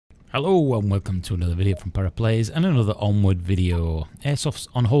Hello and welcome to another video from Paraplays and another Onward video. Airsoft's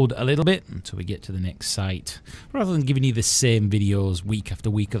on hold a little bit until we get to the next site. Rather than giving you the same videos week after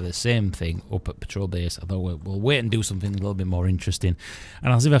week of the same thing up at Patrol Base, I thought we'll wait and do something a little bit more interesting.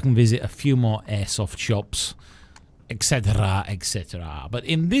 And I'll see if I can visit a few more airsoft shops, etc, etc. But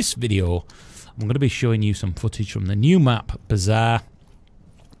in this video, I'm going to be showing you some footage from the new map, Bazaar.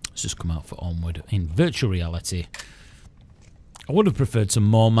 It's just come out for Onward in virtual reality. I would have preferred some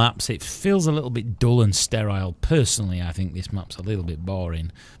more maps. It feels a little bit dull and sterile. Personally, I think this map's a little bit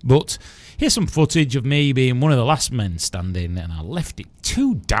boring. But here's some footage of me being one of the last men standing, and I left it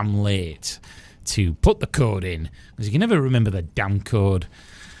too damn late to put the code in, because you can never remember the damn code.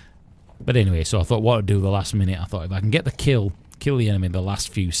 But anyway, so I thought what I'd do the last minute. I thought if I can get the kill the enemy in the last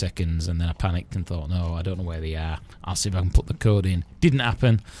few seconds, and then I panicked and thought, no, I don't know where they are. I'll see if I can put the code in. Didn't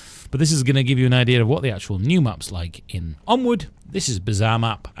happen. But this is going to give you an idea of what the actual new map's like in Onward. This is Bazaar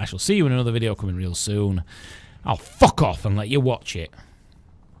map. I shall see you in another video coming real soon. I'll fuck off and let you watch it.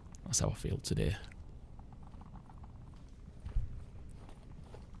 That's how I feel today.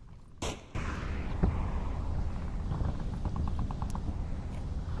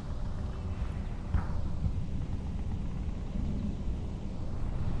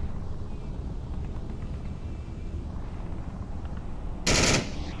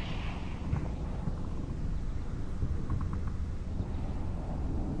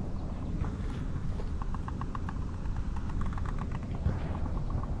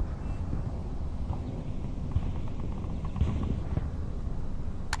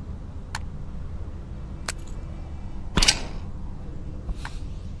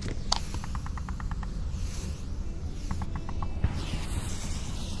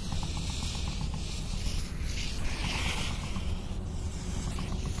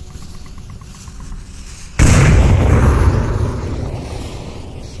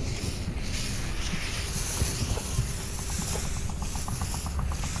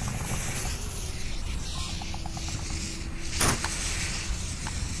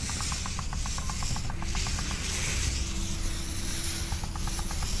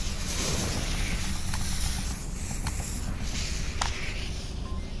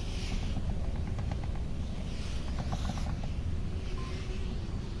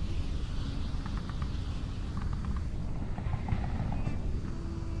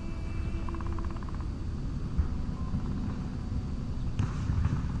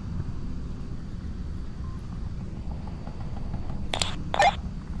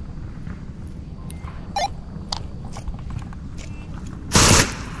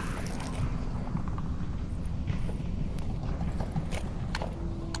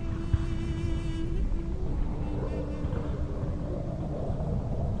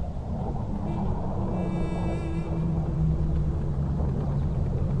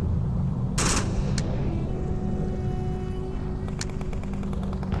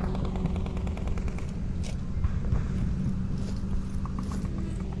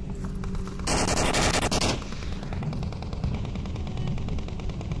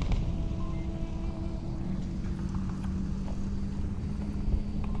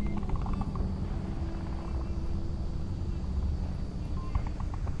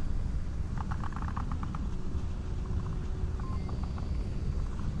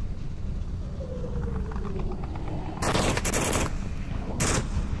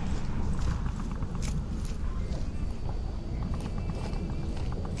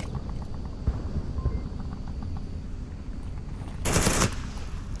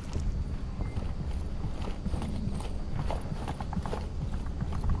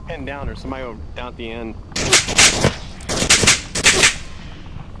 Down or somebody down at the end.